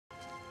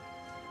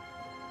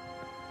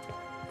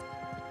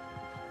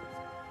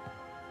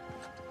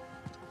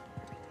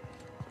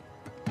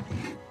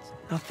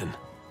Nothing.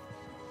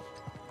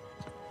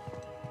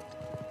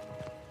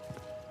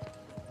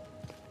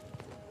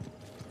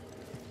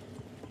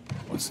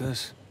 What's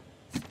this?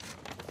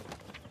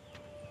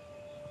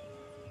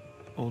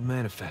 Old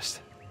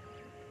manifest.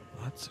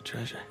 Lots of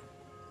treasure.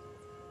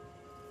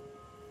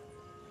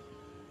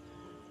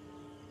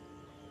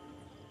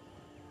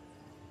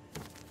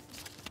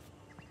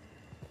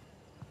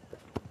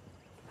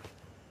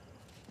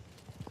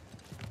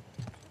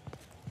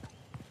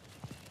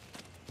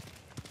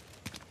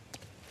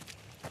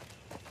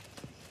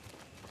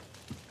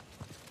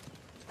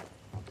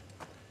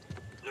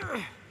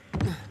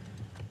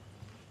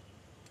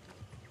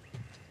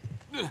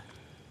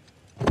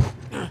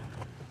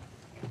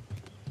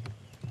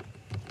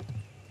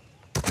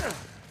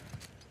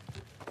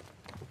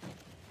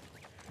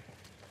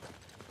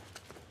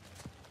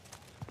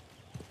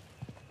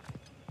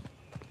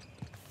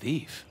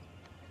 Thief?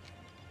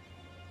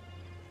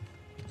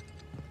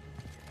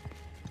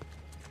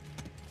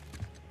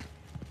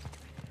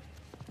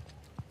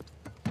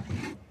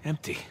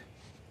 Empty.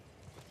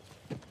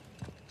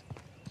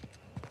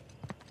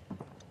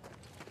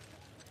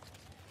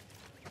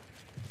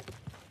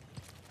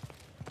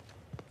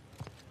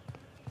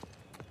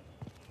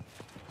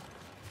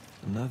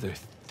 Another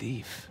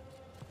thief.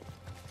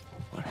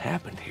 What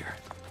happened here?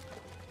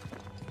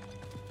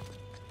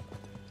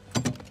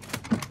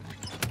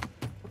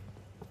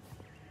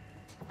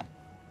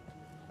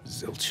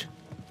 Zilch.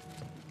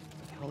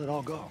 How'd it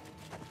all go?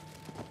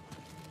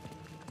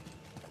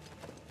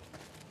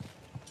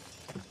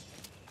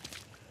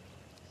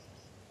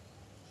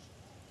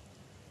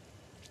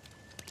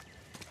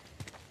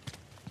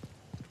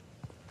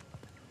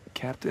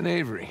 Captain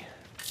Avery.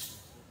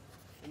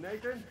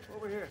 Nathan,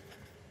 over here.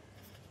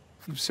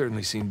 You've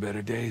certainly seen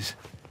better days.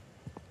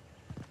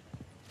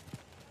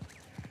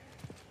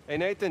 Hey,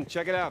 Nathan,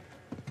 check it out.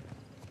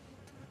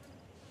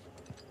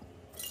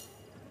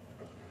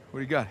 What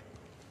do you got?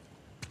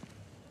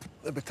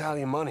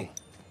 Libertalia money.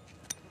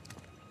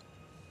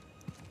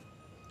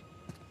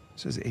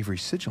 Says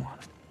Avery's sigil on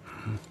it.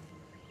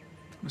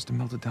 Must have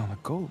melted down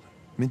like gold.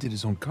 Minted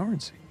his own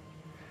currency.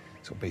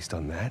 So based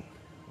on that,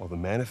 all the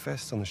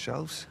manifests on the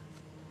shelves,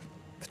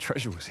 the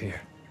treasure was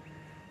here.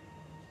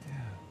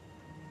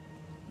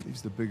 Yeah.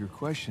 Leaves the bigger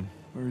question.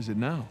 Where is it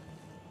now?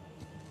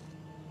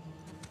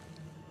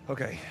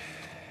 Okay,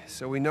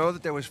 so we know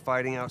that there was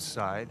fighting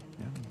outside.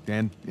 Yeah.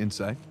 And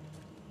inside?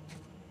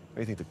 What,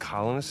 you think the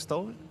colonists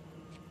stole it?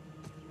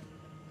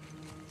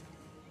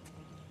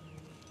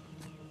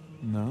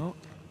 No.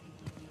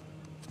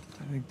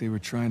 I think they were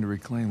trying to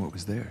reclaim what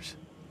was theirs.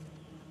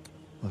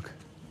 Look.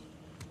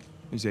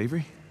 There's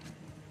Avery.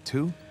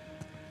 2.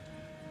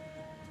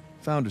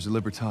 Founders of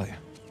Libertalia.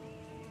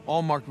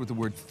 All marked with the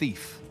word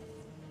thief.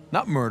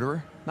 Not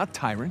murderer, not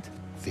tyrant.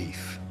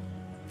 Thief.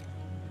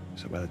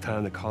 So by the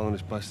time the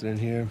colonists busted in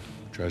here,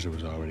 treasure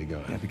was already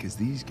gone. Yeah, because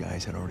these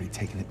guys had already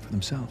taken it for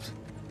themselves.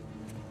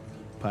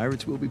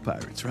 Pirates will be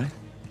pirates, right?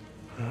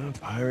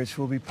 Pirates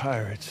will be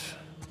pirates.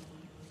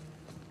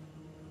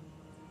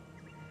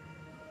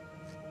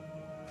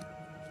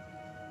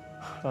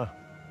 Huh.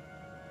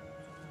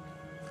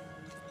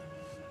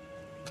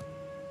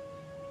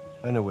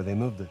 I know where they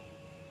moved it.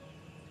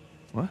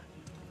 What?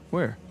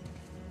 Where?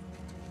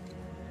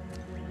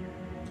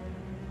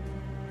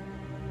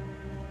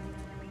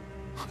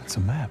 It's a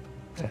map.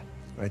 Yeah,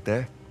 right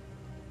there.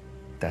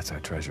 That's our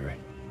treasury.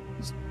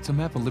 It's a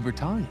map of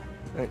Libertalia.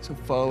 Right, so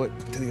follow it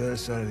to the other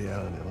side of the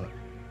island there, look.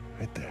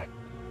 Right there.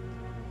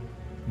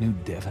 New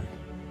Devon.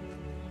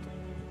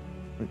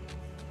 But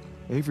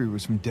Avery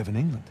was from Devon,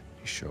 England.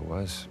 He sure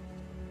was.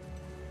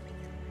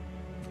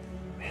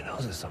 Man,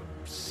 those are some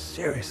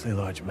seriously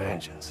large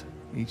mansions.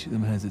 Each of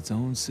them has its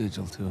own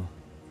sigil, too.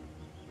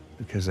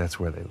 Because that's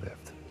where they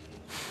lived.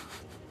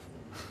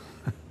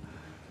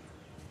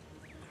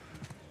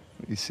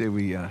 You say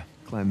we,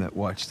 climb that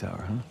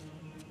watchtower, huh?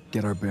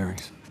 Get our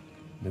bearings.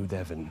 New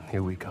Devon,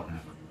 here we come.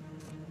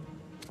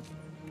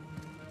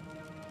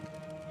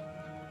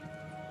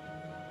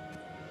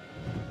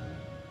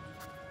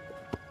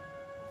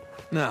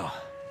 Now,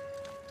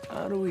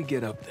 how do we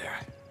get up there?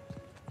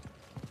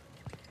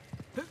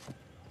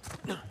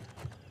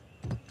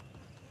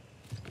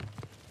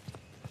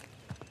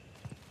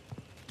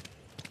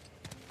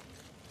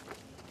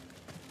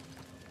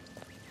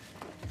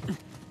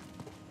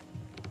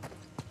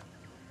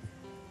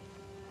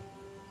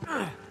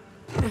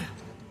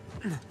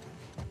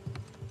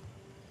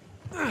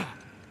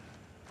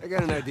 I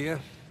got an idea.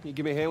 You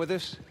give me a hand with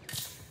this?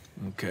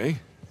 Okay.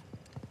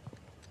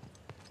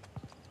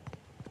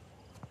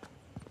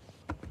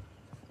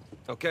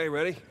 Okay,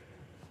 ready?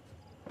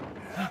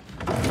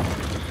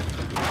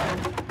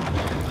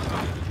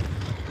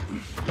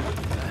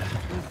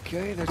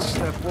 Okay, that's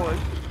step 1.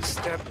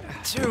 Step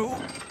 2.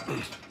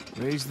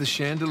 Raise the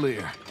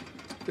chandelier.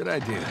 Good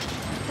idea.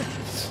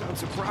 I'm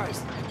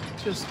surprised.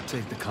 Just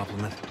take the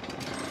compliment.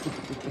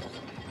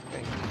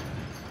 Thank you.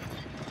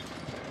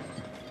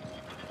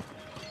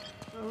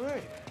 All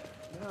right.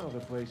 Now the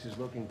place is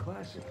looking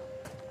classy.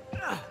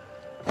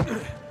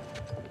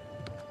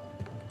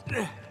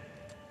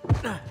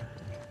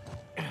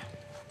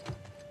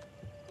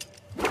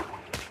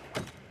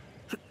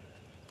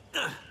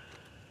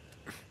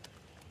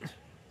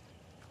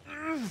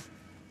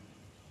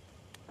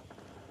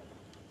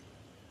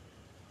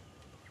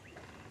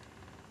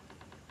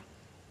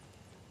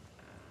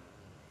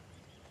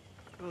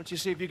 don't you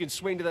see if you can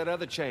swing to that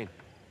other chain?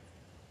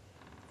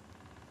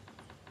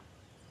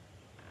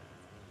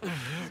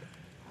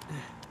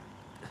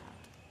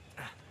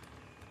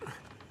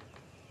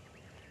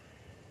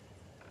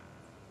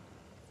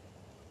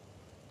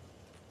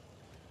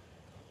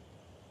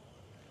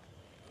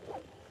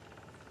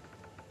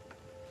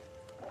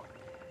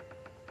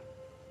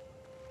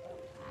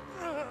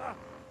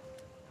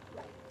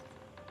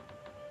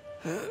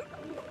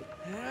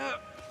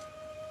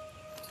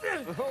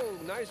 Oh,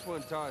 nice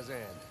one,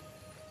 Tarzan.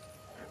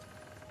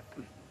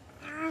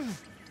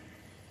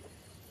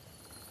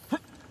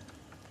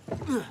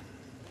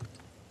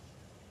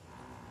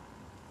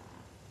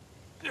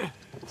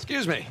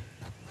 Excuse me.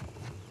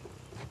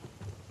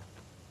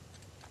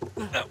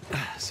 Oh,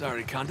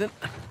 sorry, Condon.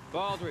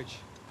 Baldridge.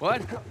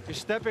 What? You're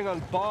stepping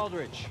on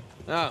Baldridge.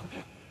 Oh,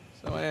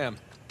 so I am.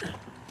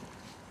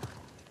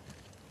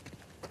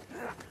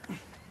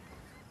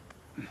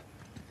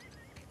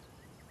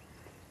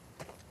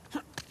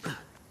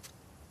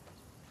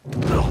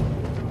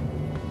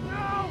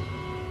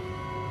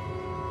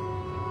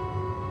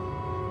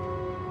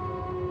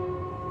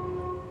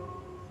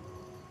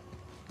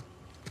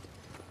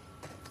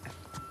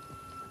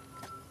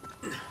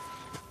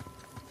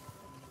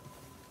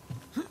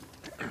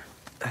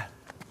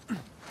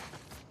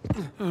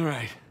 All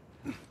right,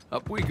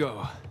 up we go.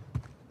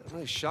 I'm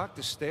really shocked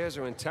the stairs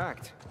are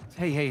intact.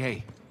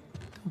 Hey.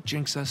 Don't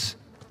jinx us.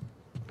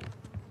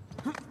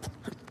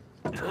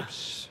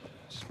 Oops.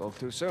 Spoke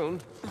too soon.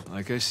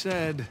 Like I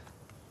said.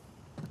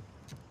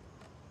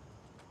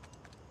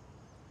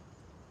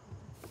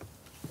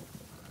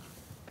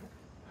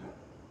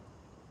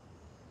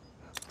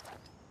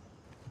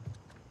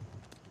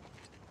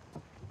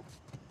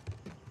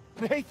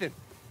 Nathan,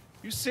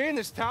 you seeing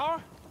this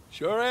tower?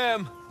 Sure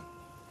am.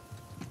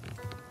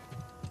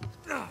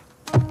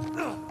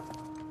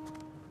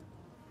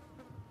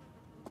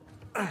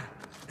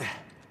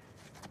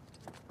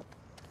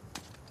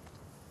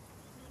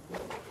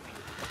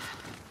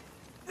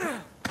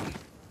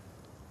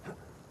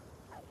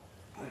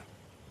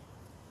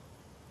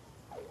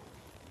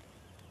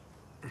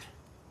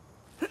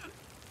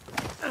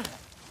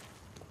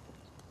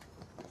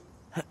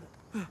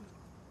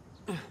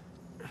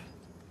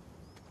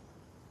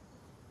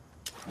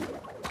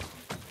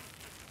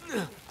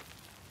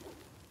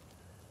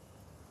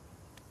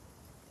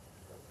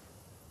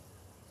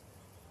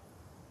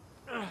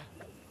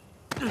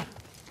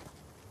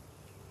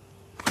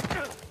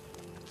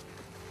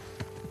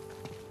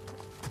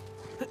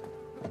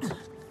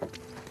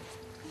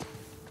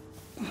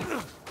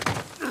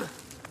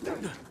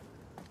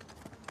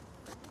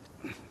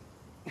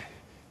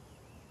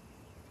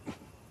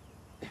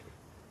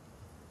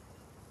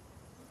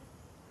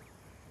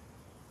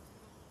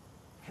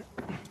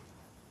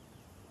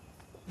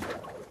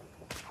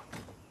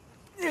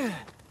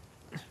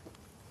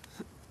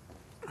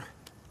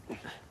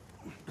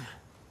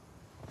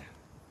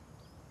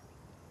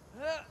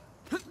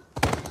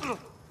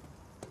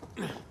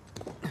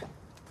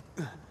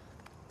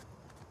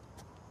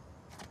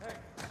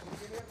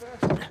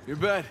 You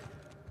bet.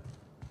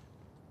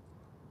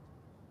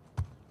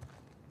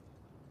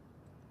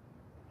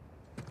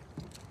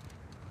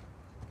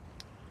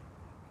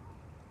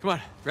 Come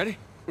on, ready?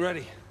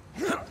 Ready.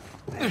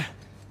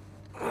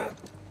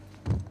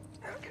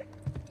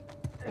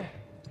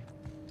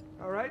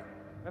 All right,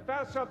 I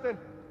found something.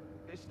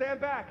 Stand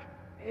back.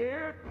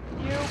 Here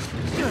you go.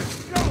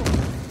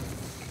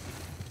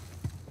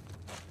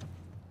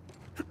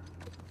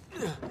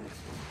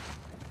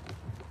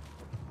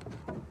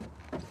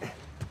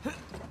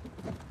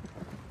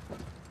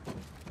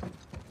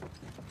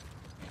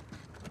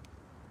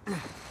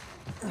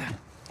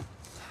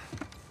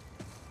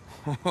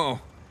 Oh.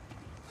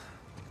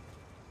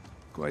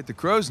 Quite the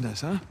crow's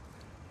nest, huh?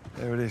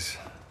 There it is.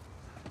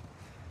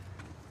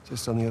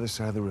 Just on the other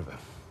side of the river.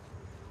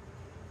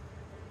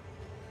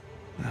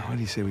 Now, what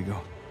do you say we go?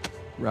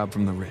 Rob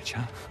from the rich,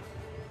 huh?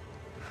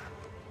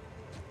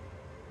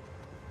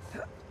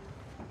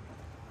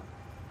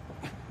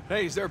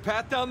 Hey, is there a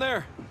path down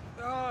there?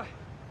 Of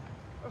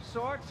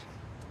sorts.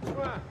 Come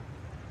on.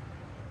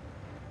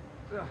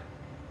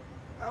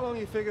 How long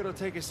you figure it'll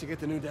take us to get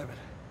to New Devon?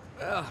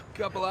 Well, a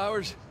couple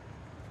hours.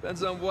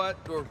 Depends on what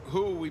or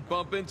who we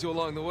bump into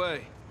along the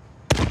way.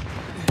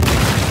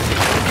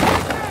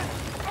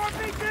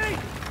 RPG!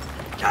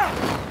 Oh,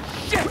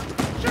 shit!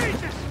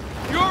 Jesus!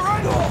 You all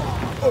right?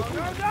 Oh,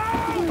 no!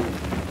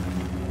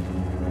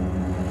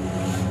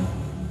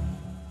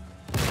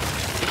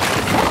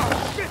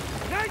 Oh, shit!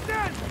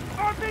 Nathan!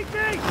 RPG!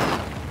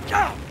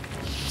 Oh,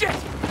 shit!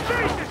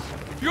 Jesus!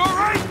 You all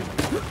right?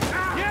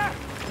 Yeah!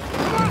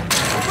 Come on!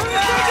 Come on!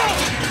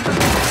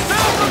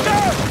 Now, look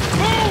out!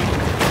 Move!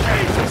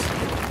 Jesus!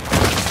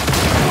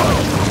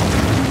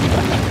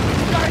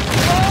 Guys,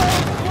 oh,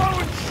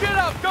 blowing shit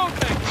up, don't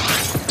they?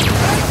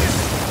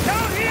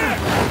 Down here!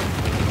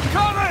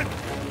 Coming!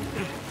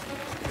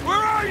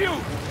 Where are you?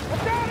 I'm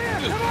down here!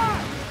 Come on!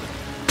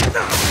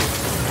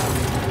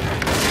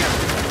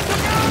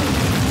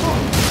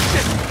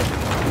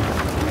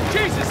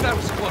 Jesus, that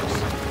was close.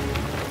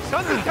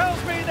 Something tells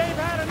me they've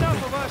had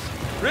enough of us.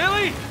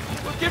 Really?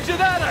 What gives you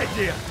that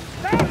idea?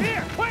 Down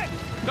here, quick!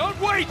 Don't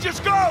wait,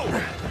 just go!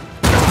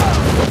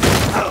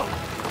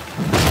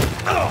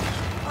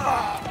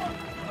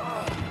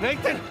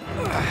 Nathan!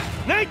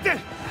 Nathan!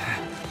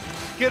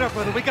 Get up,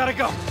 brother. We gotta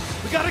go.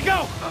 We gotta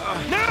go!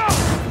 Now!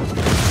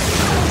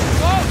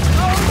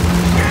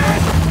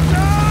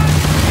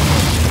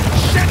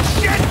 Shit!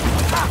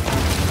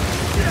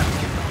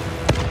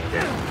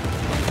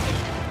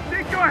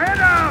 Stick your head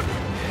out!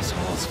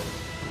 Assholes.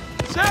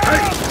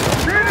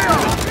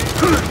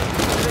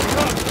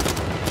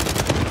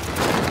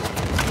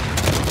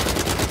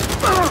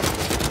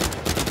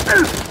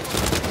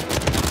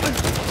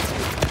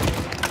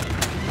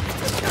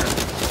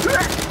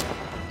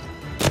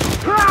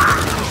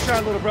 Nice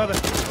shot, little brother.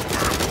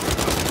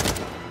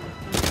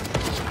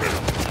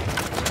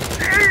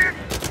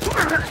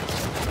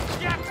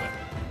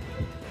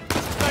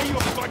 Now you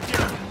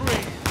fucking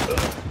free.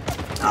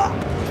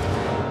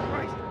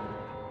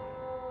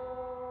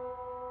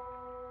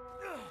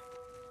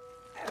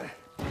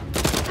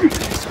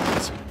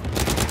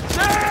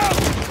 Sam!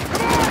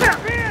 Come on! Up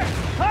here!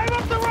 Climb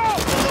up the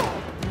rope!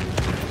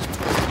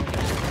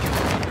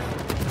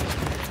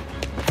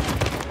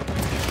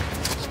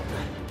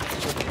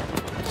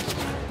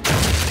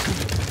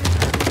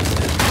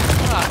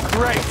 Ah,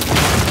 great.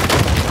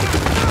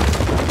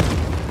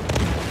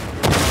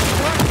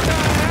 What the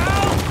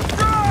hell?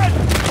 Run!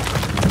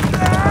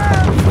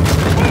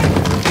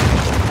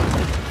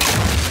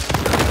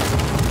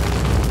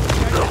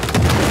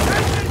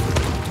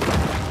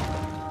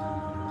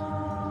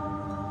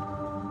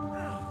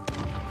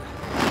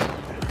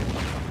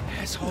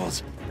 Assholes.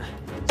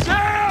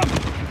 Sam!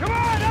 Come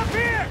on, up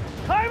here!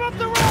 Climb up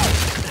the rope!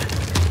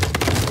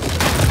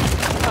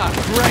 Ah,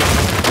 great.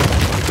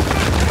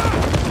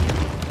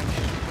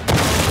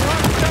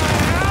 What the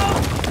hell?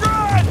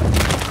 Run!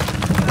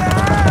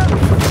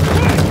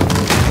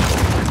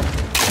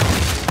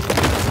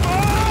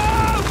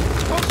 Oh!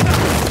 Don't stop!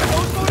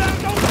 Don't slow down!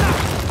 Don't stop!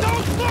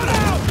 Don't slow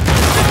down!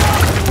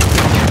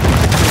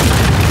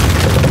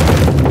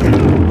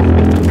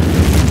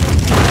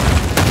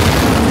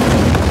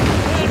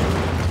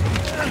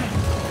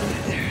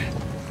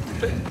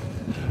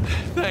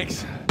 Thanks.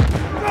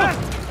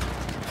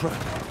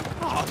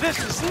 Oh, this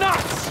is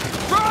nuts!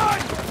 Run!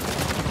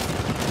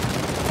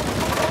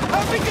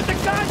 Help me get the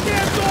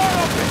goddamn door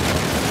open!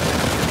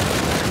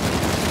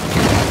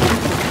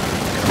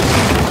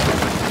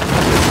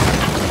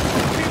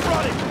 Keep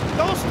running!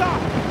 Don't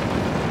stop!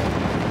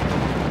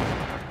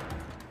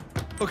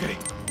 Okay.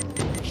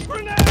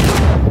 Grenade!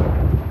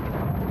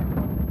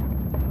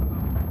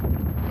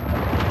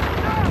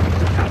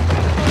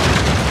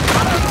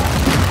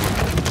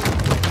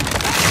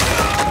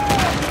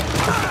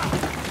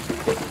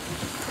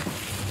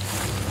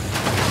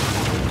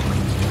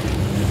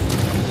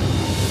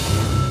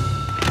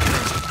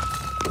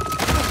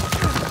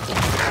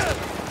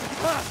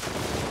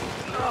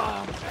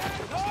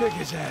 Kick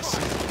his ass.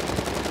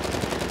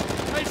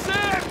 Hey,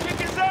 Sam! Kick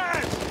his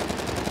ass!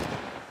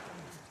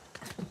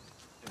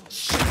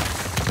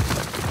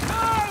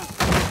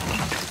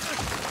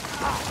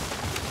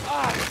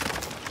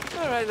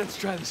 All right, let's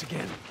try this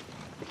again.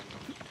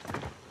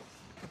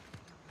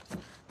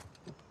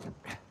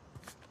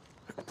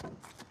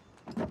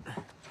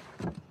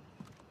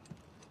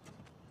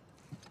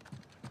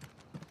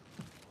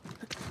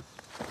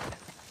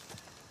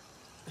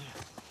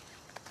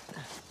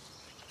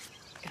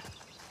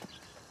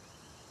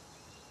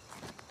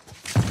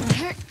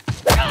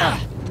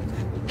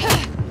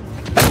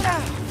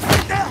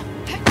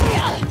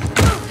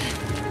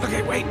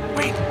 Okay, wait.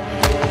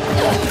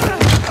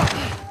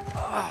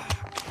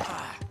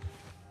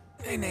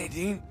 Hey,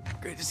 Nadine.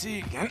 Great to see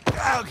you again.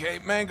 Okay,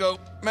 Mango.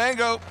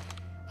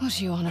 What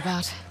are you on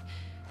about?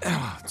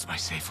 Oh, it's my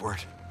safe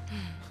word.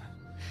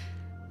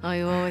 Are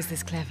you always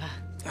this clever?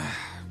 I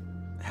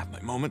have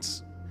my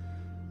moments.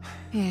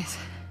 Yes.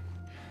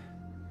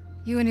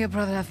 You and your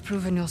brother have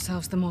proven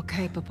yourselves the more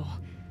capable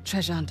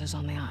treasure hunters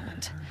on the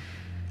island.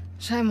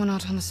 Shame we're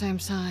not on the same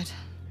side.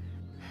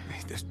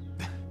 Hey, there's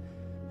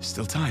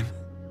still time.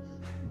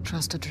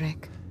 Trust a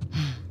Drake.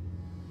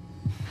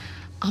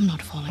 I'm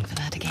not falling for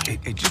that again.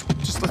 Hey,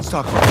 just let's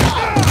talk about this.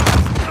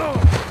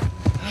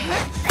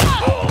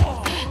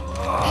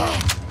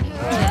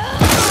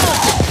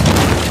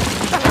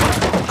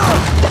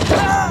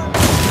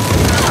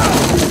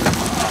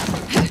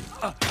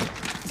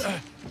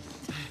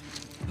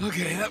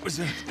 Okay, that was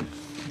a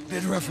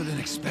bit rougher than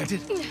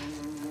expected.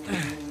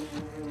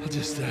 I'll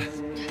just,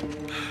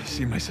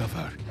 see myself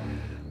out.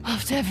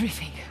 After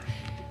everything,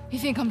 you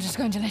think I'm just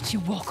going to let you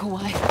walk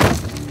away?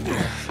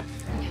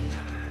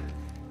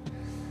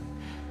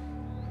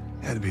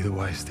 That'd be the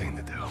wise thing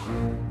to do.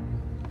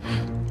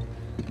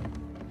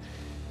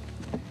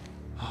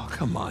 Oh,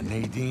 come on,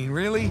 Nadine,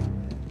 really?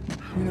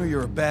 We know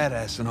you're a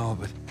badass and all,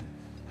 but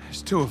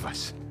there's two of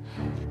us.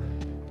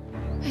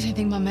 I don't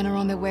think my men are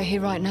on their way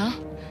here right now.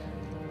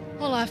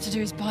 All I have to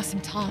do is buy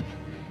some time.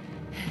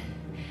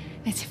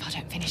 Let's see if I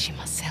don't finish him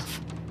myself.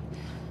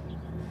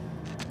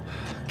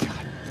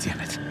 God damn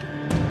it.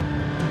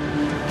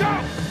 Go!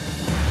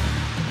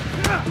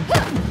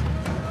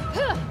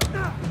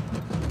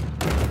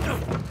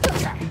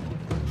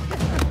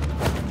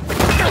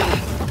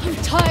 I'm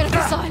tired of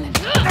this island.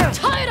 I'm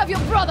tired of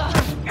your brother.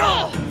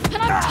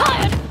 And I'm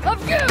tired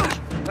of you.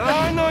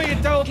 I know you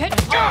don't. Get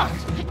off!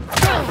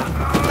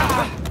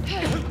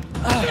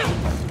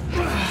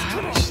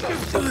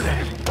 Do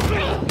that.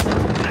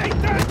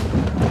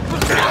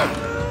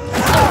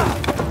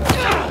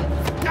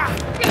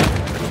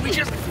 Can we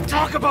just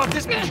talk about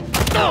this? I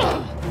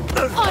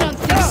don't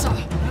think so.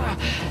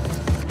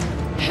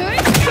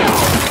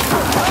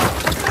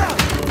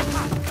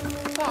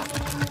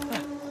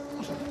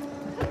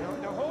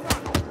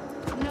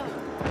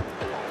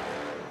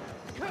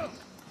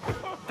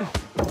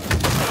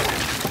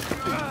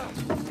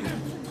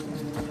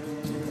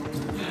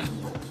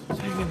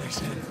 Hang in there,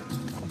 Sam.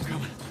 I'm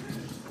coming.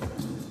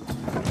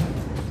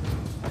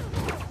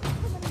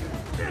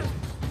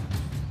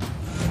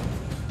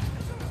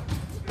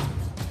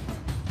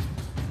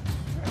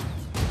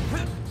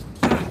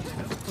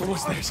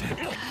 Almost there, Sam.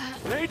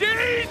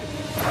 Nadine!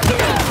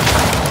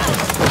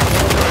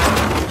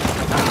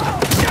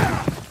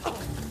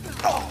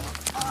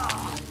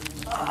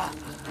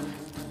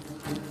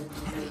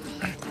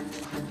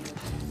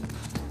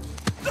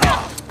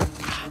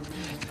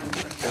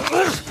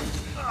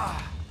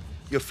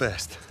 You're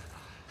fast,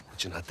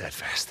 but you're not that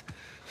fast.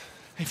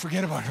 Hey,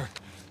 forget about her.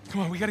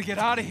 Come on, we gotta get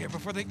out of here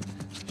before they...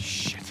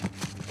 Shit.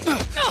 Whoa,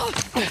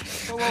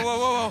 whoa, whoa,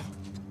 whoa, whoa.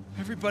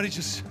 Everybody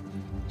just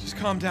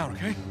calm down,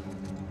 okay?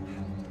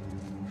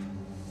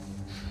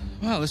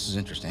 Well, this is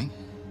interesting.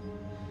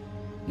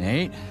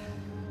 Nate?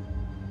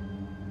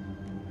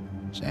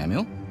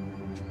 Samuel?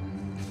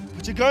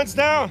 Put your guns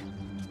down!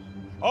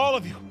 All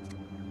of you!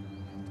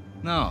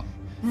 No.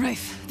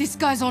 Rafe, this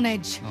guy's on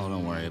edge. Oh,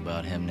 don't worry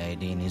about him,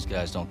 Nadine. These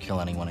guys don't kill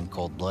anyone in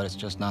cold blood. It's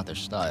just not their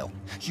style.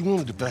 You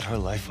wanted to bet her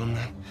life on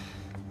that?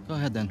 Go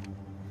ahead, then.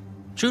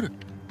 Shoot her.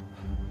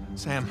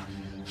 Sam.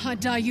 I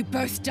die, you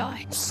both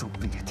die. So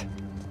be it.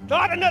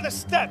 Not another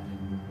step!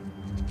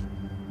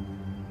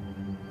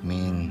 I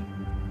mean,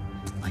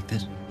 like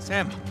this?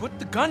 Sam, put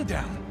the gun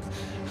down.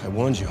 I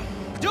warned you.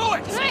 Do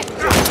it!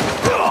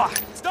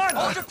 It's done!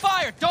 Hold your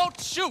fire! Don't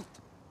shoot!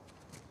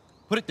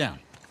 Put it down.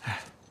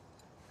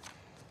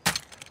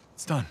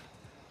 It's done.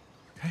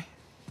 Okay?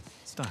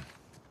 It's done.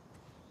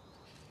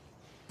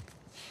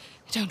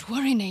 Don't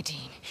worry,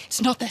 Nadine.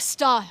 It's not their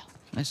style.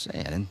 I say,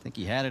 I didn't think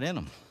he had it in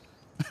him.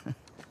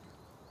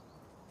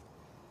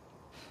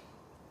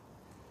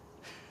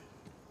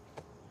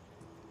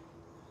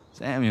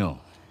 Samuel,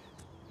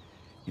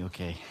 you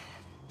okay?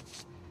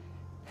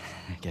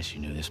 I guess you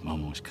knew this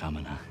moment was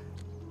coming, huh?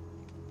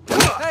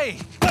 Hey!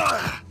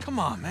 Come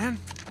on, man.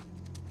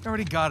 You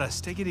already got us.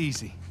 Take it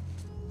easy.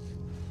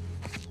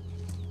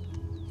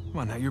 Come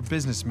on, now, you're a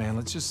businessman.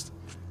 Let's just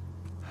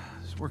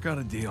work out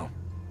a deal.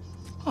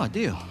 Oh, a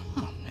deal.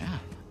 Oh, yeah.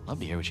 Love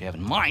to hear what you have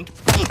in mind.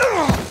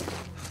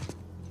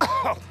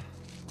 Oh,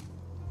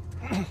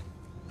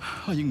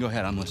 you can go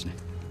ahead. I'm listening.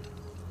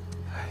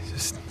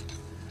 Just...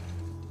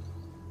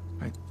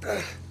 Right.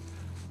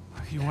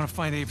 You want to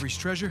find Avery's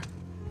treasure?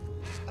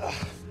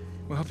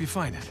 We'll help you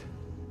find it.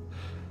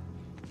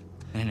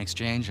 And in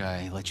exchange,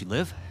 I let you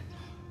live?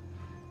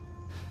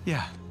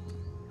 Yeah.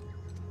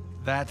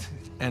 That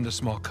and a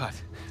small cut.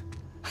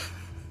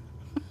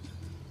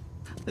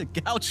 The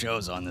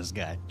gaucho's on this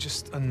guy.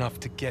 Just enough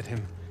to get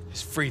him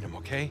his freedom,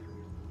 okay?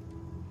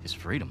 His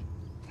freedom.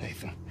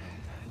 Nathan.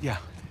 Yeah.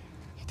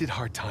 He did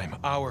hard time.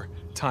 Our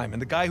time.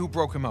 And the guy who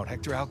broke him out,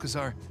 Hector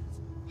Alcazar,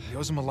 he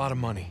owes him a lot of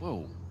money.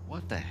 Whoa,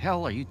 what the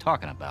hell are you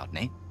talking about,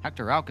 Nate?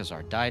 Hector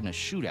Alcazar died in a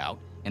shootout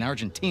in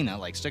Argentina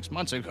like 6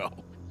 months ago.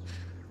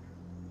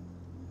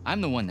 I'm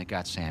the one that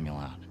got Samuel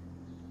out.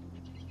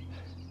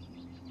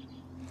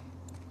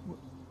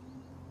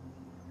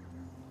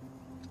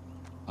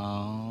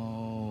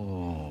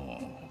 Oh.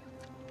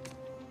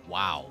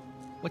 Wow.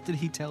 What did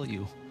he tell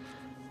you?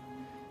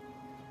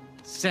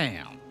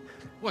 Sam,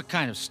 what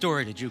kind of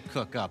story did you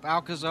cook up?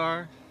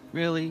 Alcazar?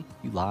 Really?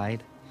 You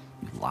lied?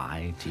 You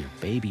lied to your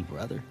baby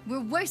brother?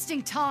 We're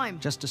wasting time.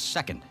 Just a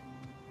second.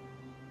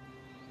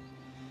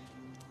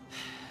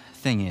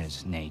 Thing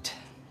is, Nate,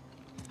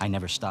 I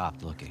never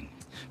stopped looking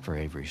for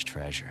Avery's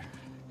treasure.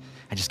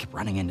 I just kept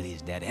running into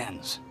these dead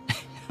ends.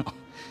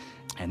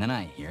 And then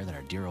I hear that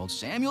our dear old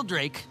Samuel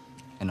Drake,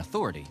 an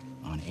authority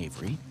on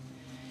Avery,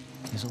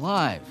 is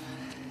alive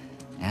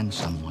and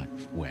somewhat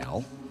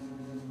well.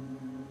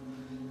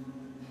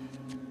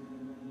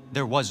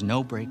 There was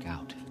no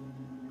breakout.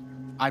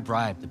 I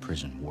bribed the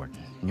prison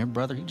warden, and your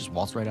brother, he just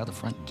waltzed right out the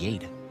front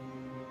gate.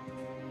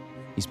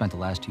 He spent the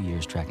last 2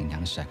 years tracking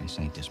down a second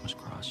St. Dismas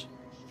cross.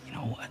 You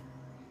know what?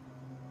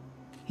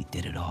 He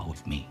did it all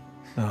with me.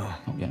 No.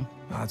 Oh, yeah?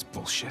 No, that's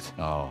bullshit.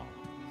 Oh.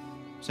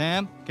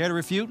 Sam, care to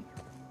refute?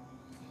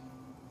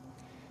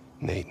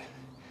 Nate,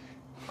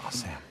 Oh,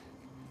 Sam.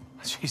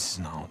 Jesus,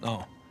 no,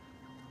 no.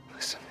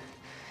 listen.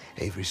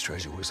 Avery's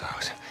treasure was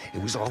ours.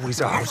 It was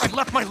always ours. I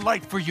left my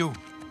life for you.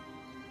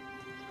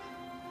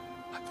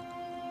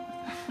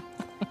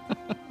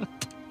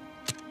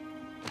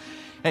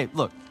 Hey,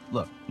 look,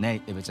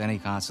 Nate, if it's any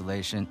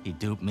consolation, he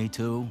duped me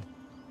too.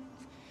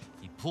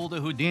 He pulled a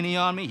Houdini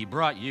on me, he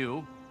brought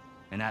you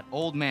and that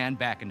old man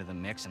back into the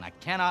mix, and I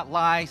cannot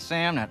lie,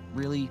 Sam, that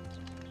really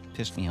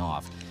pissed me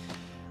off.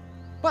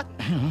 But,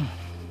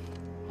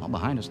 all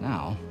behind us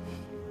now.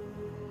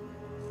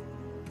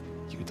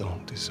 You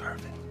don't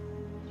deserve it.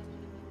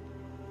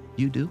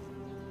 You do?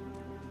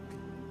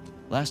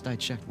 Last I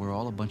checked, we're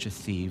all a bunch of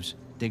thieves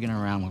digging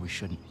around where we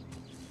shouldn't.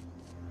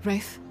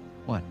 Rafe,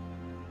 What?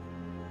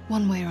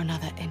 one way or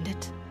another, end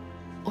it.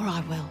 Or I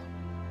will.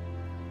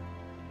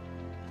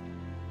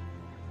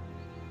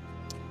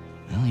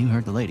 Well, you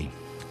heard the lady.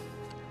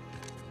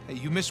 Hey,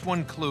 you missed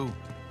one clue,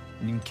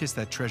 and you can kiss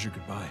that treasure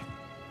goodbye.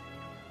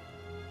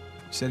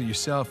 You said it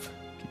yourself,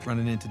 keep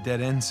running into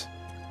dead ends.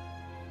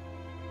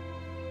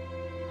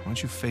 Why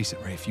don't you face it,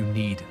 Rafe? You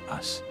need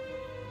us.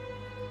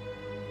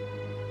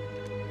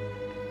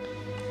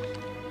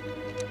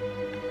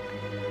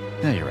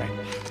 Yeah, you're right.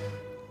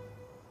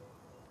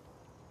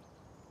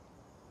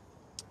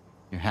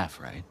 You're half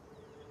right.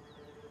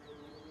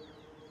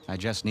 I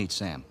just need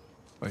Sam.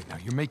 Wait, now,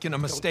 you're making a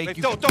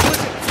mistake. Don't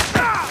listen!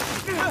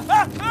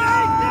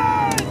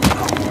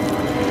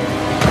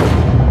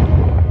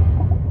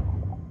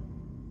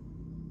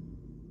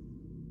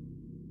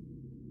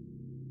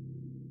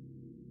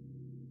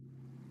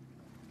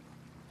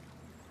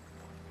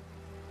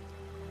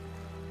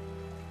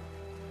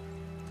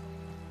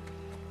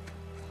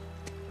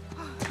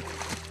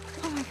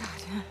 Oh my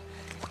God.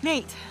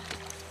 Nate!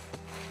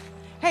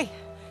 Hey,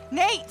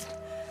 Nate!